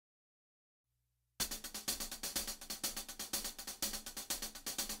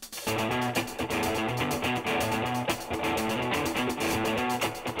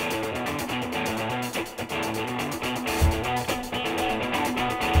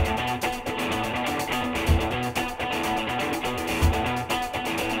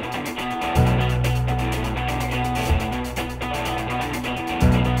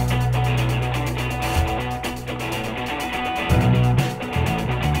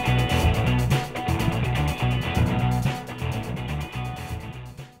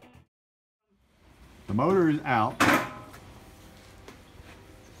motor is out.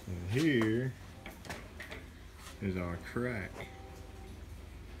 And here is our crack.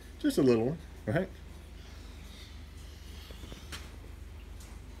 Just a little one, right?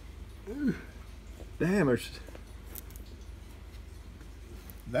 Ooh. Damn,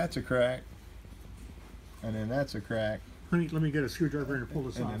 that's a crack. And then that's a crack. Let me get a screwdriver and pull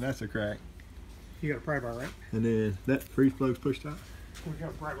this off. And then that's a crack. You got a pry bar, right? And then that freeze plug's pushed out. We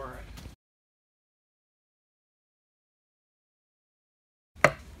got a pry bar, right?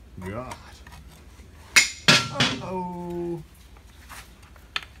 God. Uh-oh.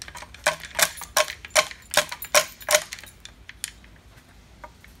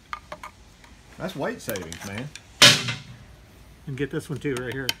 That's weight savings, man. And get this one too,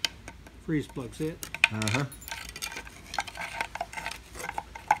 right here. Freeze plug, see it? Uh-huh.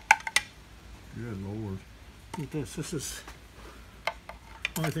 Good Lord. Look at this. This is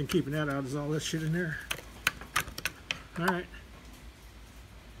only thing keeping that out is all this shit in there. All right.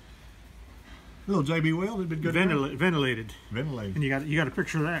 Little JB weld had been good. Ventilated. Ventilated. And you got a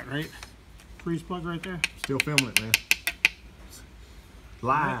picture of that, right? Freeze plug right there. Still filming it, man.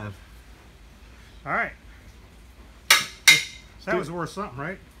 Live. All right. That was worth something,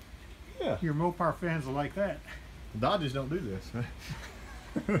 right? Yeah. Your Mopar fans will like that. Dodges don't do this.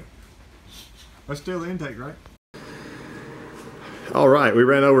 That's still the intake, right? All right, we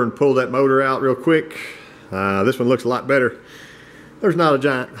ran over and pulled that motor out real quick. This one looks a lot better. There's not a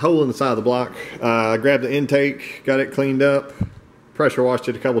giant hole in the side of the block. I grabbed the intake, got it cleaned up, pressure washed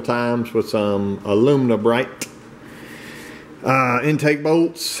it a couple times with some Alumina Bright. Intake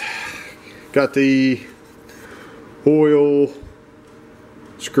bolts, got the oil,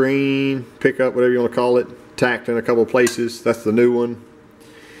 screen, pickup, whatever you want to call it, tacked in a couple places. That's the new one.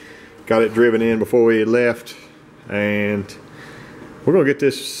 Got it driven in before we had left, and we're gonna get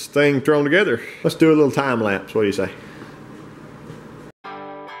this thing thrown together. Let's do a little time lapse. What do you say?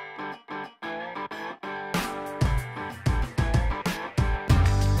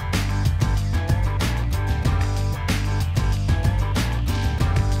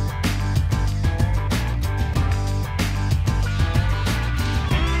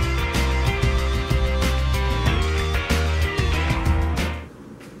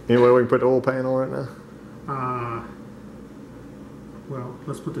 Any way we can put the oil pan on right now? Well,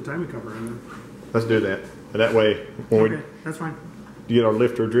 let's put the timing cover in then. Let's do that. And that way, when Okay, that's fine. we get our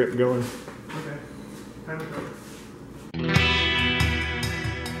lifter drip going. Okay, timing cover.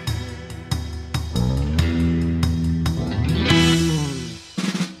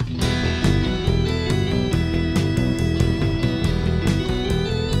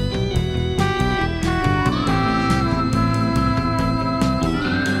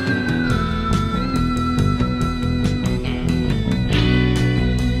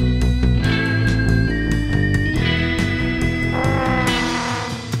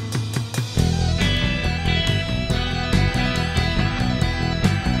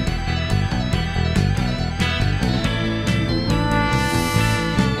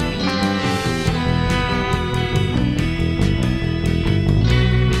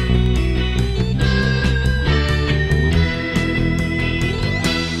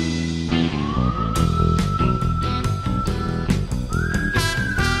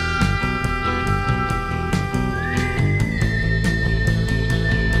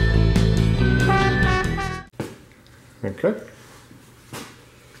 Okay.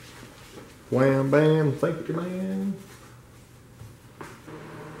 Wham bam, thank you, man.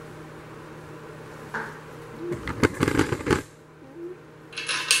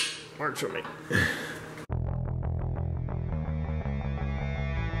 Works for me.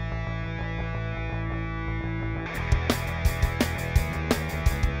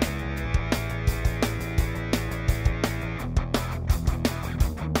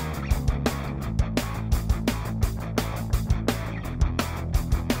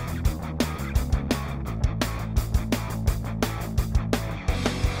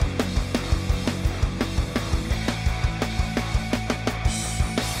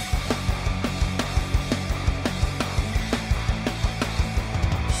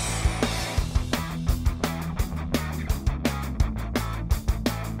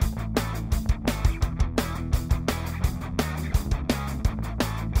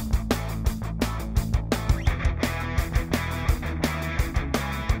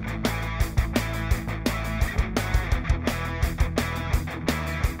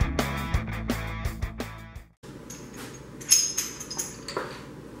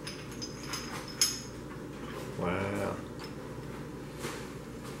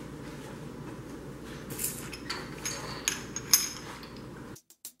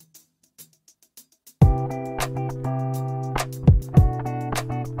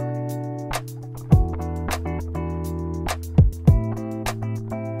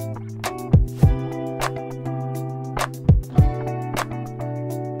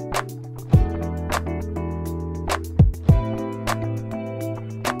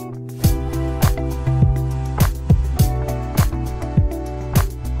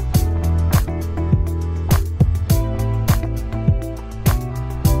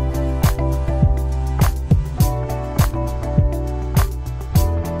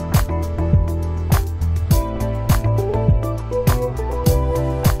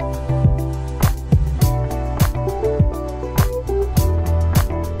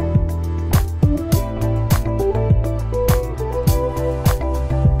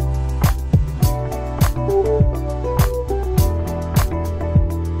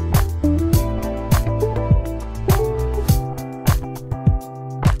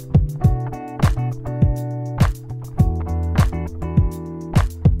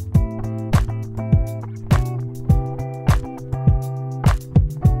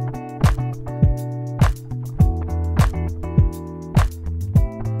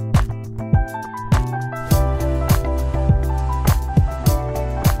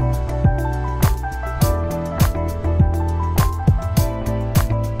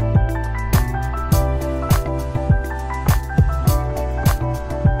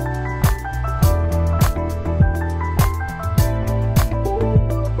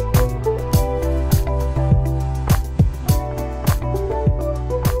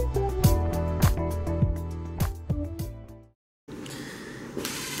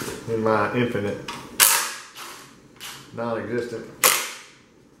 using my infinite, non-existent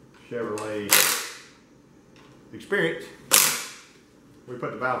Chevrolet experience. We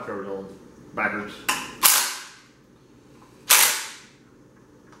put the valve covers on backwards.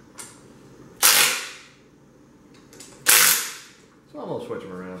 So I'm gonna switch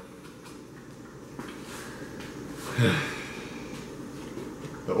them around.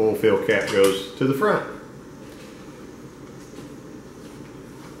 The oil fill cap goes to the front.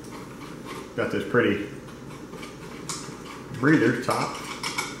 Got this pretty breather top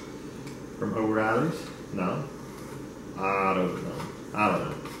from O'Reilly's. No, I don't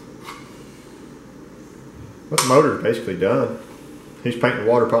know. But the motor's basically done. He's painting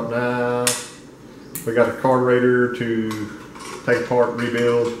the water pump now. We got a carburetor to take apart,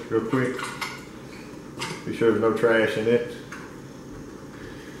 rebuild real quick. Be sure there's no trash in it.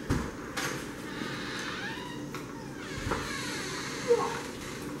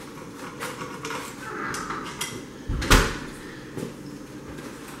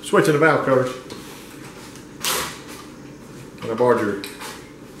 Switching the valve covers. And I borrowed your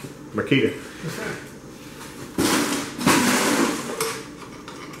Makita.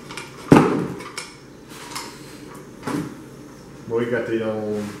 Well, we got the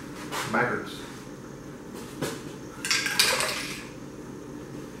on backwards.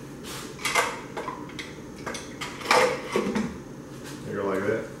 They go like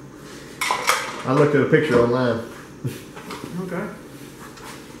that. I looked at a picture online. Okay.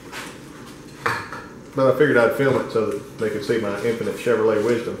 But I figured I'd film it so that they could see my infinite Chevrolet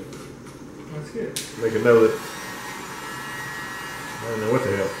wisdom. That's good. They could know that I don't know what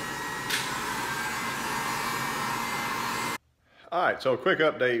the hell. Alright, so a quick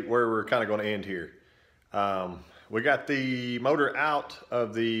update where we're kind of going to end here. We got the motor out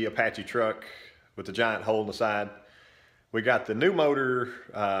of the Apache truck with the giant hole in the side. We got the new motor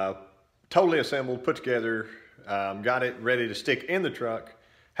totally assembled, put together, got it ready to stick in the truck.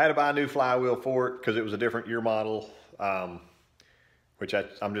 Had to buy a new flywheel for it because it was a different year model, which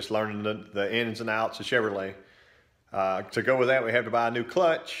I'm just learning the ins and outs of Chevrolet. To go with that, we have to buy a new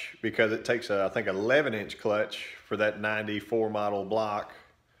clutch because it takes I think 11-inch clutch for that 94 model block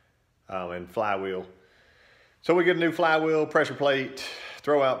and flywheel. So we get a new flywheel, pressure plate,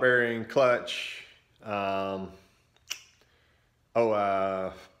 throwout bearing, clutch, pilot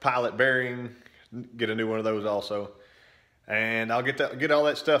bearing, get a new one of those also. And I'll get all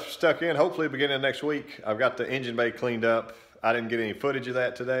that stuff stuck in, hopefully beginning of next week. I've got the engine bay cleaned up. I didn't get any footage of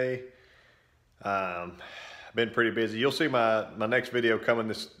that today. Been pretty busy. You'll see my next video coming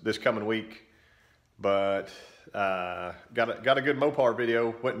this coming week. But got a good Mopar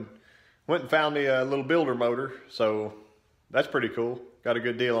video. Went and found me a little builder motor, so that's pretty cool. Got a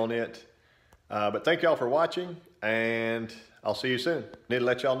good deal on it. But thank y'all for watching, and I'll see you soon. Need to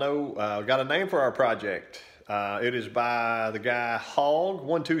let y'all know, got a name for our project. It is by the guy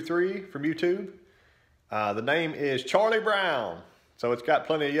Hog123 from YouTube. The name is Charlie Brown. So it's got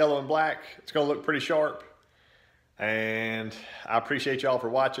plenty of yellow and black. It's gonna look pretty sharp. And I appreciate y'all for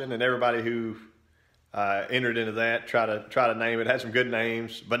watching, and everybody who entered into that. Try to name it. It had some good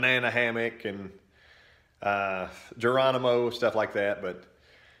names, Banana Hammock and Geronimo, stuff like that. But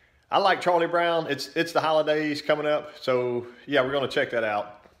I like Charlie Brown. It's the holidays coming up, so yeah, we're gonna check that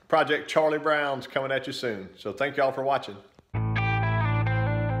out. Project Charlie Brown's coming at you soon. So thank y'all for watching.